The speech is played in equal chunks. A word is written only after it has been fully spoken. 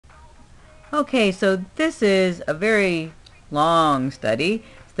Okay, so this is a very long study.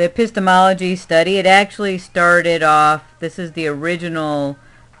 It's the epistemology study. It actually started off, this is the original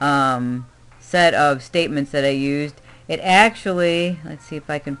set of statements that I used. It actually, let's see if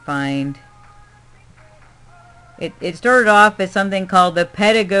I can find, it started off as something called the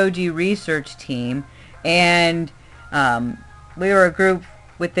Pedagogy Research Team, and we were a group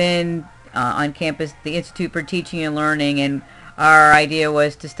within, on campus, the Institute for Teaching and Learning, and our idea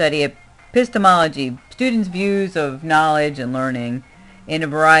was to study epistemology, students' views of knowledge and learning in a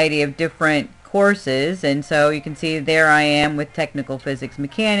variety of different courses. And so you can see there I am with technical physics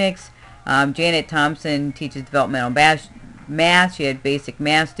mechanics. Janet Thompson teaches developmental math. She had basic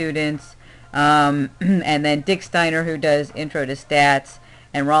math students. And then Dick Steiner, who does intro to stats,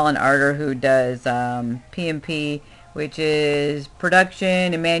 and Roland Arter, who does PMP, which is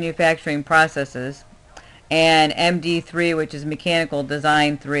production and manufacturing processes, and MD3, which is mechanical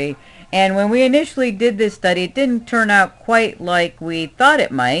design 3. And when we initially did this study, it didn't turn out quite like we thought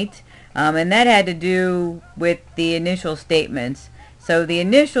it might, and that had to do with the initial statements. So the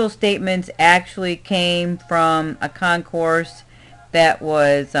initial statements actually came from a concourse that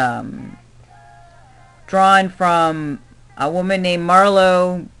was drawn from a woman named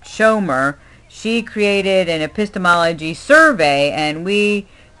Marlo Schomer. She created an epistemology survey, and we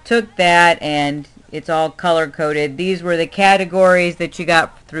took that, and it's all color-coded. These were the categories that you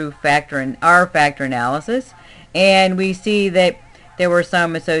got through our factor analysis, and we see that there were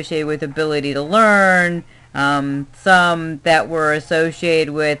some associated with ability to learn, some that were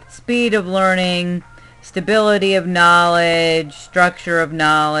associated with speed of learning, stability of knowledge, structure of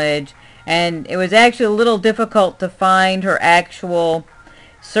knowledge, and it was actually a little difficult to find her actual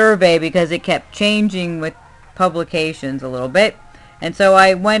survey because it kept changing with publications a little bit. And so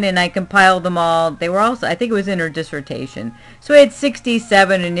I went and I compiled them all. They were also, I think it was in her dissertation. So we had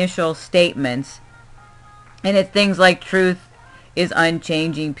 67 initial statements. And it's things like truth is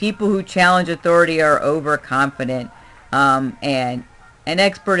unchanging. People who challenge authority are overconfident. And an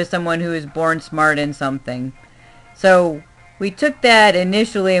expert is someone who is born smart in something. So we took that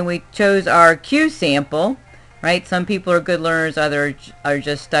initially and we chose our Q sample. Right? Some people are good learners, others are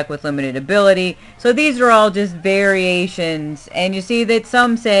just stuck with limited ability. So these are all just variations. And you see that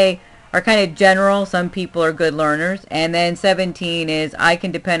some are kind of general. Some people are good learners. And then 17 is, I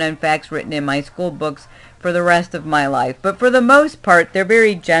can depend on facts written in my school books for the rest of my life. But for the most part, they're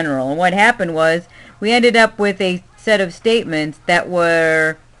very general. And what happened was, we ended up with a set of statements that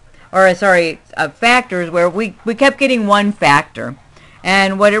were, factors where we kept getting one factor.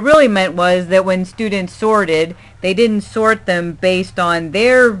 And what it really meant was that when students sorted, they didn't sort them based on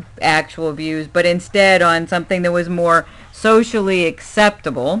their actual views, but instead on something that was more socially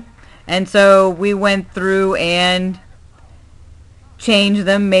acceptable. And so we went through and changed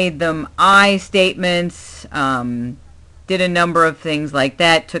them, made them I statements, did a number of things like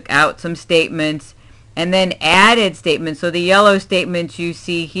that, took out some statements, and then added statements. So the yellow statements you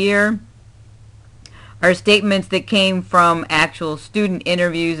see here are statements that came from actual student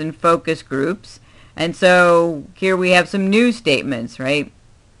interviews and focus groups. And so here we have some new statements, right?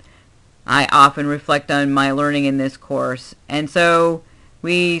 I often reflect on my learning in this course. And so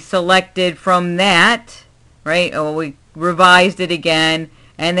we selected from that, right? We revised it again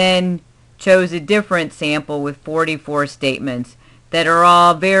and then chose a different sample with 44 statements that are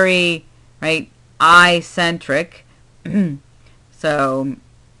all very, right, I-centric. And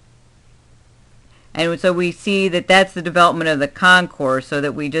so we see that that's the development of the concourse, so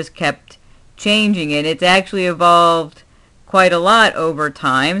that we just kept changing it. It's actually evolved quite a lot over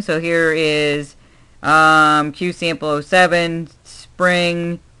time. So here is Q sample 07,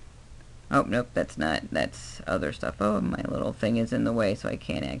 spring. Oh, nope, that's not. That's other stuff. Oh, my little thing is in the way, so I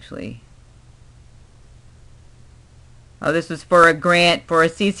can't actually. Oh, this was for a grant, for a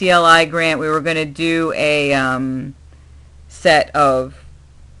CCLI grant. We were going to do a set of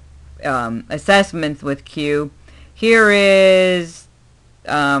assessments with Q. Here is,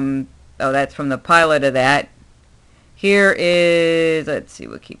 that's from the pilot of that. Here is, let's see,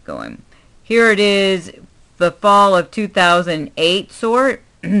 we'll keep going. Here it is, the fall of 2008 sort.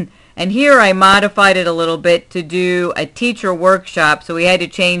 And here I modified it a little bit to do a teacher workshop, so we had to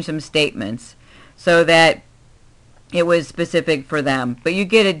change some statements so that it was specific for them. But you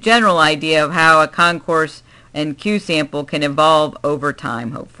get a general idea of how a concourse and Q sample can evolve over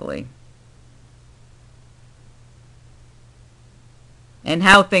time, hopefully. And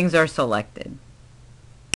how things are selected.